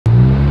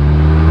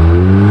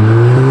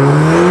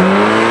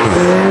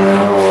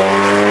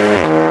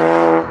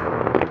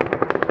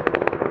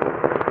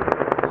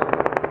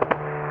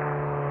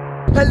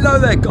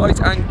Hi there guys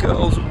and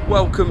girls,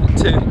 welcome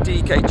to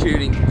DK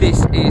Tuning.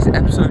 This is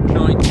episode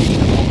 19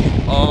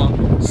 of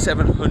our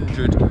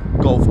 700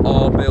 Golf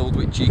R build,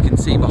 which you can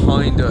see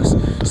behind us.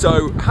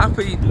 So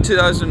happy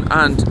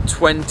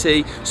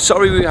 2020.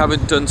 Sorry we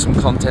haven't done some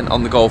content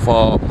on the Golf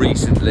R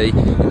recently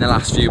in the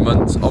last few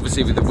months.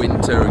 Obviously with the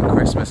winter and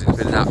Christmas it's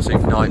been an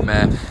absolute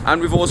nightmare, and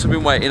we've also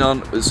been waiting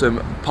on some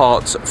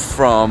parts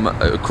from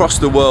across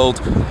the world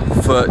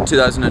for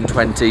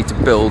 2020 to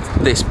build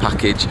this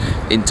package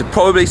into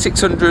probably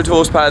 600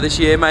 horsepower this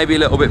year, maybe a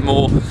little bit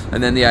more,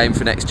 and then the aim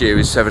for next year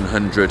is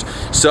 700.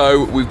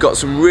 So we've got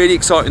some really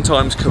exciting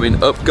times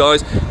coming up,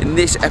 guys. In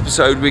this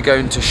episode we're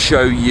going to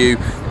show you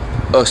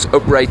us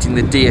uprating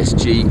the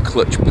DSG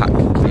clutch pack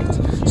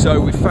kit. So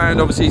we found,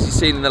 obviously as you've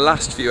seen in the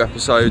last few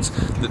episodes,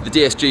 that the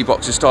DSG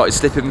box has started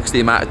slipping because of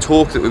the amount of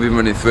torque that we've been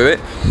running through it,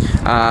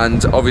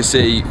 and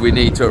obviously we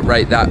need to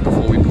uprate that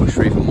before we push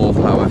for even more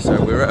power.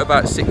 So we're at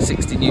about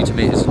 660 Newton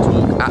meters of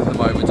torque at the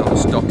moment on the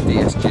stock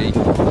DSG.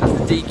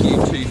 That's the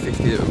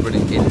DQ250 that we're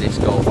running in this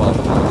Golf R.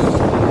 So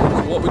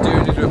what we're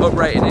doing is we're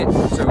uprating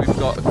it. So we've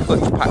got a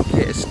clutch pack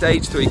kit, a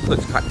stage 3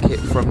 clutch pack kit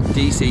from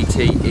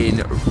DCT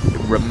in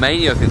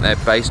Romania, I think they're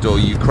based, or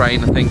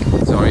Ukraine, I think.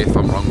 Sorry if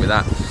I'm wrong with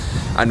that.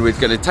 And we're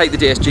going to take the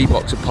DSG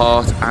box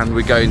apart and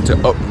we're going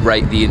to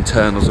uprate the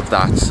internals of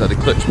that. So the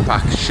clutch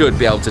pack should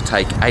be able to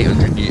take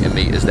 800 Newton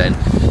meters then.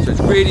 So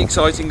it's really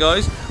exciting,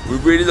 guys. We're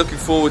really looking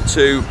forward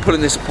to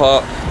pulling this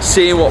apart,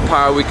 seeing what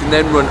power we can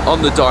then run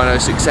on the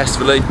dyno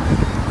successfully.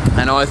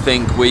 And I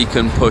think we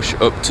can push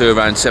up to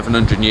around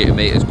 700 Newton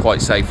meters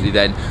quite safely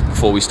then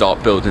before we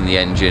start building the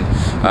engine.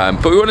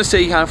 But we want to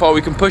see how far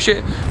we can push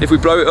it. If we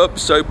blow it up,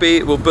 so be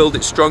it, we'll build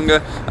it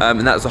stronger,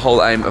 and that's the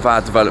whole aim of our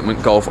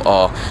development Golf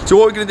R. So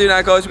what we're going to do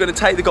now, guys, we're going to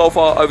take the Golf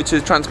R over to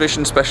the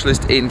transmission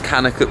specialist in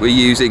Cannock that we're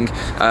using.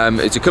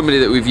 It's a company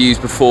that we've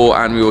used before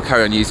and we will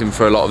carry on using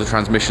for a lot of the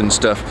transmission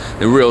stuff.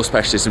 They're real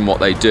specialists in what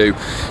they do.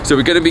 So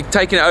we're going to be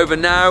taking it over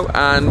now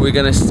and we're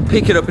going to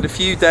pick it up in a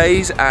few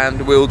days,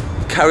 and we'll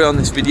carry on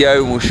this video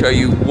and we'll show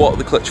you what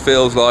the clutch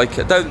feels like.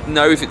 I don't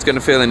know if it's going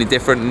to feel any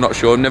different, I'm not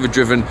sure. I've never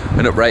driven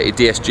an uprated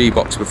DSG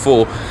box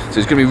before, so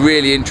it's going to be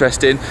really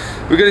interesting.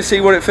 We're going to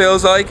see what it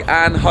feels like,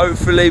 and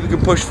hopefully we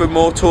can push for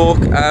more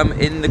torque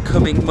in the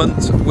coming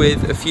months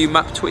with a few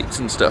map tweaks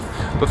and stuff.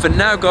 But for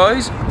now,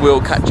 guys,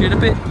 we'll catch you in a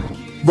bit.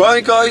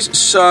 Right guys,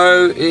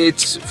 so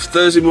it's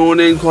Thursday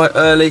morning, quite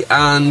early,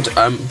 and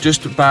I'm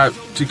just about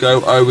to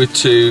go over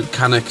to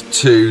Cannock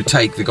to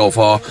take the Golf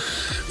R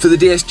for the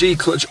DSG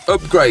clutch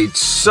upgrade.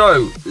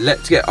 So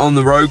let's get on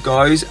the road,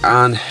 guys,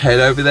 and head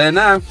over there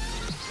now.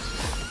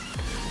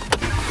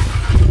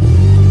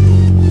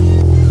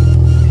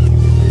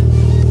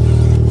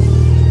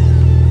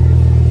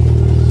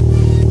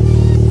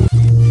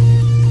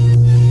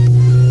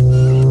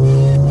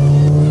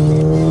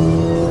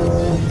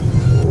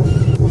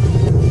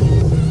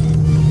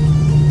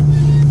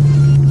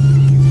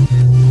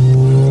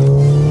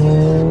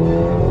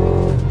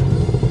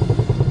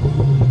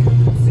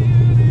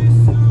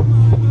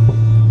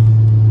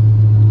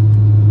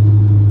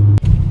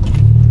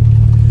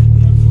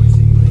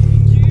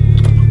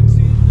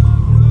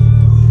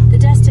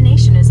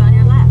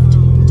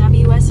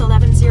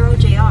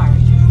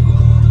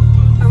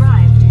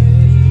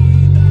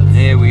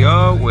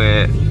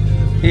 We're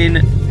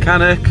in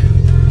Cannock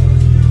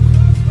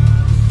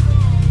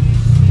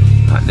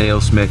at Neil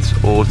Smith's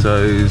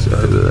Autos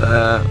over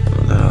there.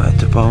 Where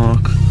to park.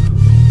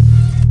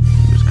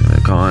 I'm just going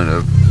to kind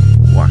of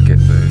whack it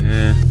through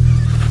here.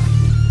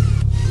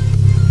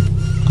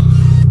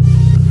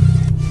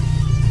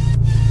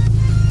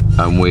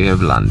 And we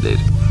have landed.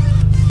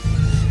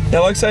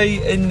 Now, like I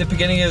say in the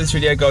beginning of this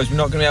video, guys, we're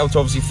not going to be able to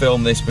obviously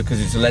film this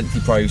because it's a lengthy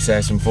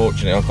process.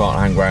 Unfortunately, I can't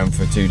hang around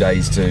for 2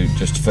 days to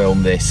just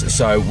film this.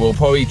 So we'll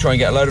probably try and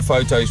get a load of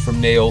photos from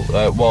Neil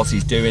whilst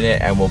he's doing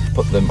it, and we'll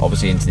put them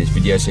obviously into this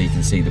video so you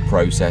can see the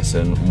process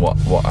and what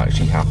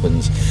actually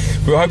happens.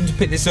 We're hoping to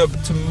pick this up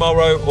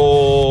tomorrow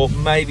or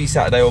maybe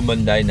Saturday or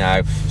Monday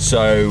now.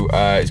 So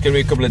it's going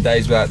to be a couple of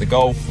days without the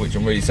Golf, which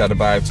I'm really sad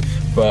about.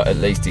 But at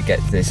least it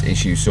gets this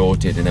issue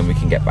sorted and then we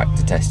can get back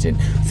to testing.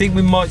 I think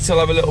we might still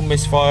have a little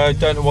misfire,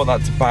 don't know what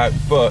that's about,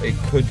 but it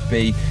could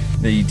be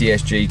the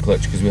DSG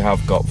clutch because we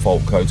have got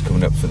fault codes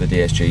coming up for the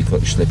DSG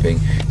clutch slipping,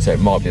 so it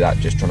might be that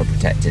just trying to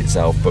protect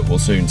itself, but we'll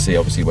soon see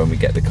obviously when we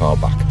get the car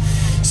back.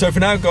 So for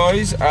now,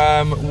 guys,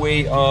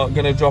 we are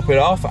going to drop it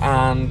off,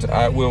 and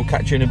we'll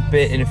catch you in a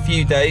bit, in a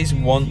few days,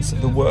 once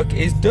the work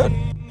is done.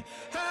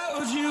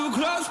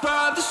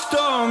 By the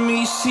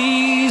stormy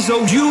seas,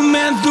 oh, you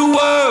meant the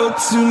world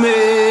to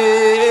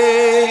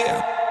me.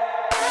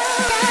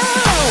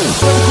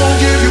 Never gonna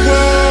give you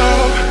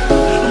up,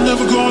 I'm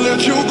never gonna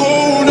let you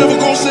go, never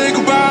gonna say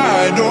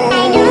goodbye, no.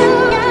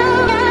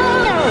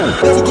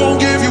 Never gonna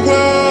give you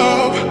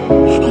up,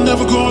 I'm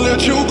never gonna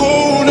let you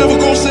go, never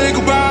gonna say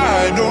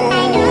goodbye, no.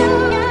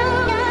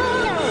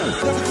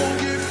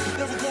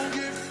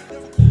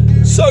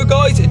 So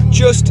guys,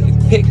 just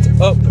picked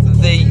up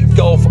the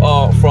Golf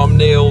R from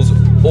Neil's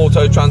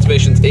Auto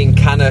Transmissions in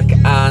Cannock,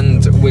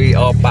 and we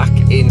are back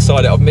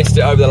inside it. I've missed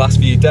it over the last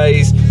few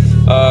days.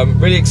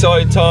 Really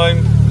excited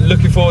time.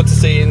 Looking forward to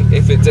seeing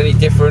if it's any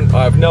different.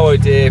 I have no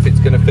idea if it's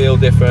going to feel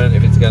different,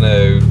 if it's going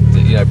to,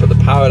 you know, put the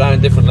power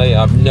down differently.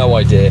 I have no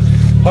idea.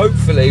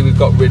 Hopefully we've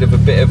got rid of a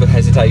bit of a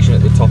hesitation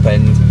at the top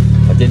end.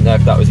 I didn't know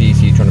if that was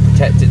easy, trying to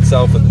protect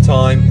itself at the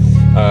time.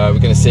 We're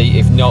going to see.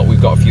 If not,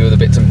 we've got a few other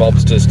bits and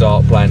bobs to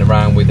start playing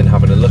around with and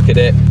having a look at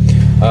it.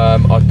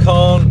 I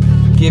can't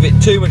give it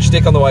too much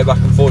stick on the way back,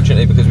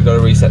 unfortunately, because we've got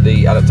to reset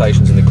the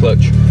adaptations in the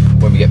clutch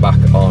when we get back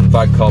on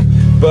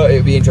VAGCOM, but it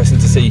would be interesting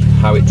to see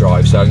how it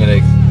drives. So I'm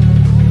going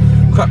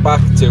to crack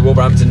back to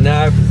Wolverhampton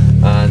now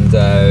and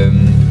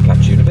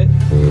catch you in a bit.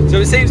 So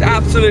it seems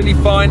absolutely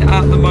fine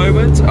at the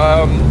moment.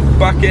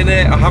 Back in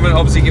it, I haven't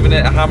obviously given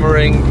it a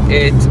hammering.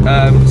 It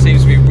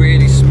seems to be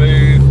really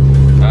smooth.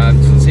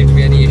 Doesn't seem to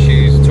be any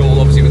issues at all,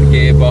 obviously, with the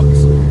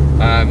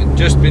gearbox.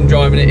 Just been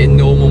driving it in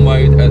normal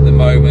mode at the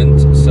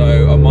moment,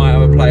 so I might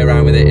have a play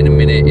around with it in a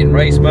minute in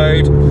race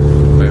mode.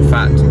 But in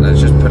fact, let's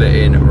just put it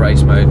in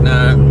race mode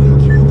now.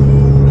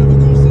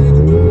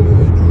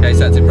 Okay, so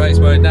that's in race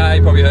mode now.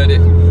 You probably heard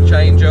it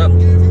change up.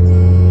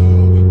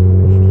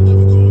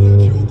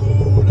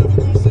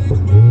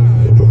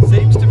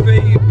 Seems to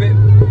be a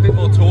bit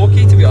more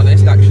torquey, to be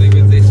honest, actually,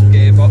 with this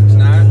gearbox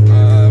now.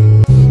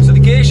 So the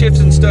gear shifts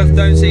and stuff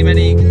don't seem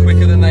any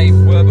quicker than they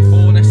were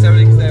before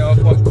necessarily, because they are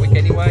quite quick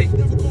anyway.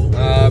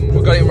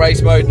 We've got it in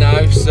race mode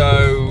now,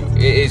 so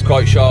it is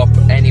quite sharp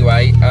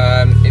anyway.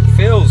 It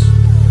feels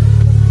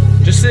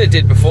just as it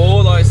did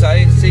before. Like I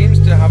say, it seems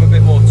to have a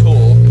bit more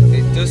torque.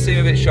 It does seem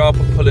a bit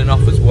sharper pulling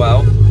off as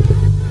well.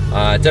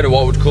 I don't know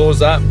what would cause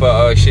that, but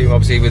I assume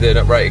obviously with an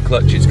uprated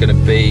clutch it's going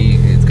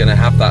to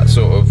have that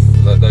sort of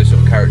those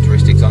sort of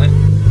characteristics on it.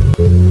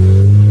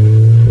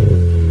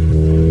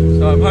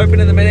 So I'm hoping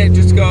in a minute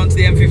just to go onto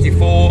the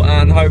M54,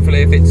 and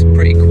hopefully if it's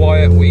pretty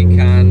quiet we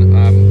can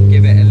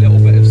give it a little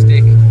bit of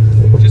stick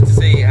just to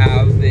see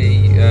how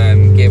the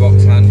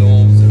gearbox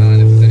handles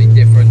and if there's any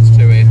difference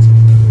to it,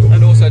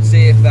 and also to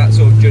see if that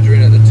sort of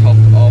juddering at the top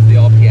of the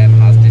RPM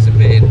has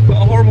disappeared.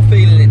 Got a horrible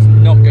feeling it's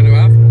not going to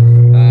have,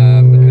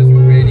 because we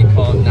really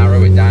can't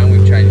narrow it down.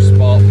 We've changed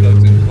spark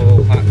plugs and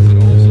coil packs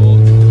and all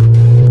sorts.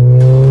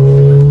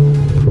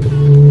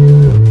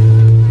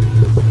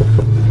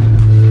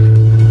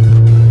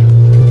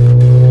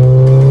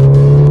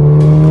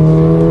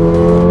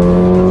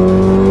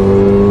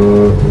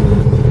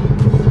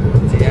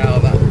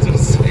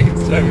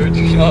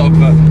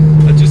 But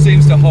it just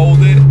seems to hold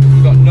it.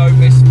 We've got no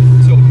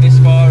sort of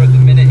misfire at the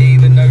minute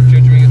either, no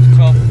juddering at the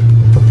top.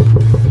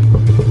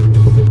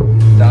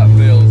 That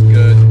feels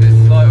good.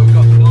 It's like we've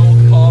got the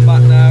old car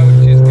back now,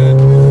 which is good.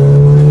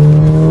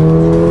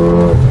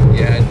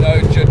 Yeah,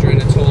 no juddering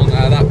at all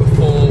now. That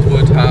before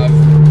would have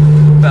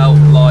felt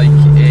like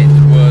it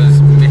was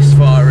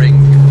misfiring,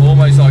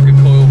 almost like a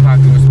coil pack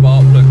or a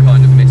spark plug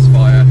kind of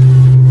misfire.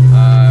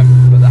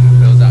 But that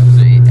feels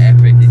absolutely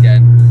epic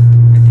again.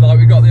 It's like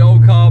we got the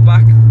old car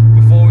back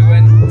before we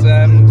went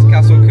to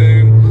Castle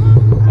Coombe,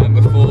 and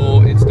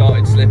before it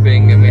started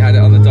slipping, and we had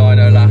it on the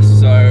dyno last,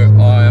 so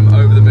I am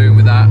over the moon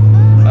with that.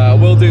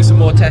 We'll do some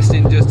more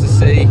testing just to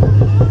see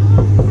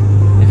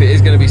if it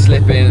is going to be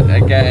slipping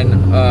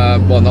again.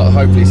 Well, not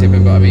hopefully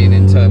slipping, but I mean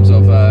in terms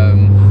of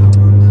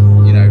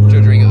you know,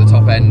 juddering at the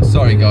top end.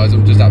 Sorry guys,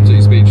 I'm just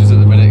absolutely speechless at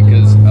the minute,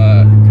 because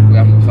we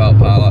haven't felt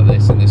power like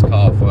this in this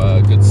car for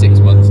a good 6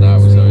 months now,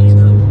 so it's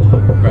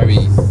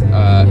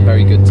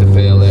very good to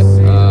feel it.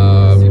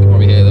 You can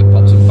probably hear the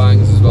pops and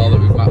bangs as well that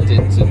we've mapped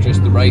into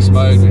just the race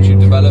mode which you've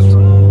developed.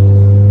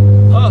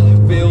 Oh,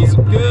 it feels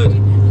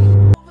good.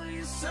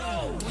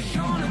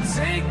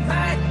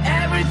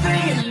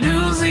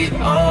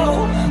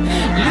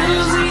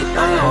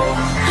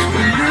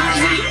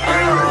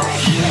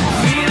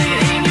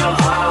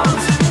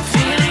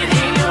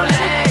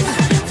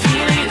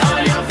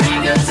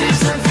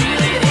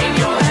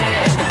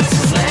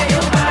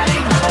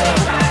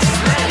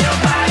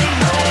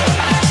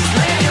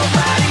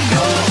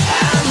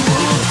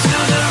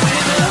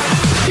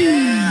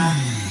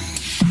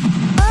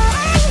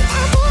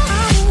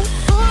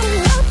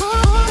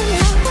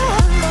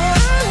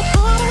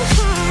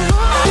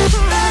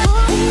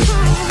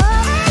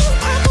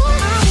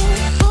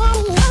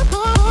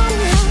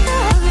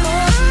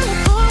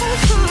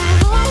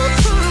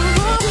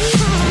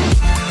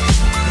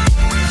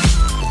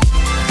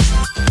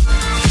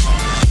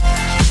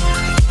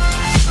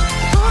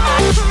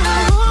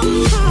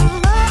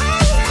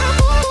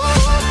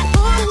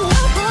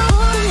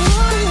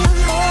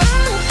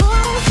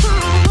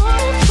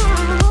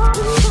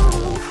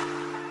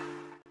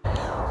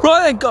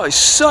 Right then guys,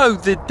 so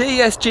the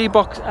DSG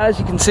box, as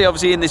you can see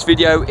obviously in this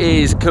video,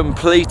 is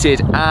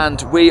completed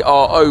and we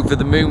are over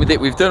the moon with it.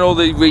 We've done all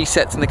the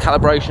resets and the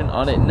calibration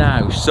on it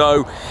now,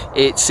 so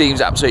it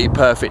seems absolutely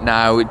perfect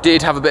now. It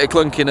did have a bit of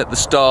clunking at the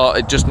start,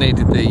 it just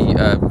needed the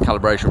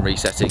calibration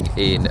resetting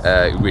in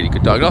a really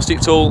good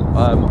diagnostic tool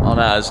on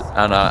ours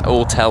and our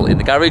Autel in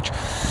the garage.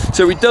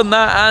 So we've done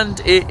that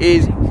and it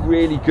is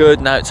really good.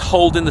 Now it's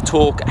holding the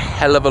torque a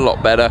hell of a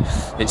lot better.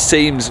 It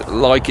seems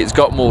like it's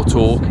got more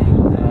torque.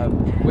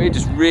 we're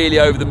just really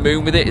over the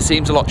moon with it. It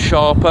seems a lot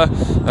sharper.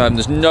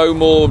 There's no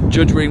more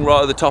judge ring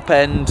right at the top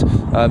end.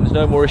 There's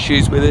no more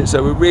issues with it,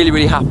 so we're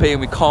really happy,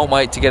 and we can't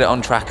wait to get it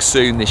on track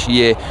soon this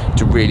year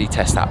to really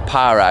test that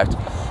power out.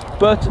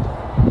 But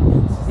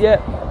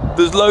yeah,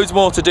 there's loads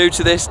more to do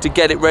to this to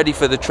get it ready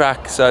for the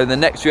track. So in the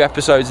next few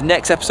episodes,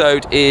 next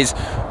episode is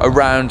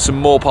around some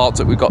more parts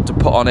that we've got to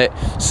put on it,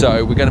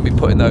 so we're going to be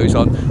putting those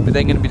on. We're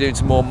then going to be doing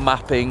some more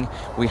mapping.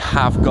 We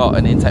have got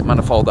an intake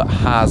manifold that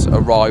has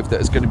arrived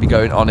that is going to be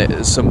going on it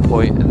at some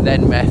point, and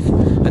then meth,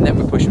 and then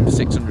we're pushing for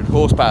 600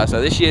 horsepower.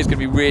 So this year is going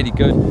to be really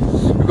good.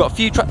 We've got a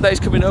few track days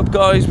coming up,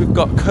 guys. We've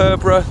got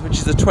Kerbra, which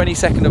is the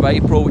 22nd of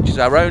April, which is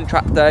our own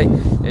track day.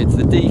 It's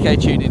the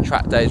DK Tuning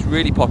track day. It's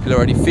really popular,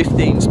 only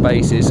 15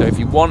 spaces, so if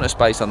you want a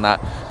space on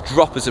that,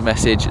 drop us a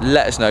message,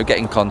 let us know, get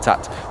in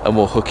contact, and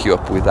we'll hook you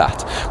up with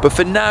that. But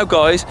for now,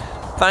 guys,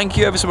 thank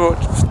you ever so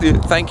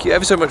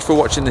much for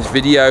watching this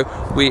video.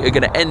 We are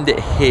going to end it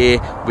here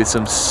with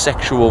some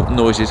sexual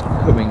noises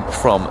coming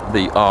from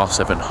the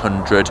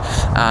R700,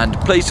 and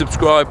please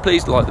subscribe,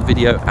 please like the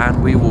video,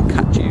 and we will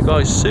catch you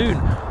guys soon.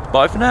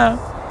 Bye for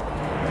now.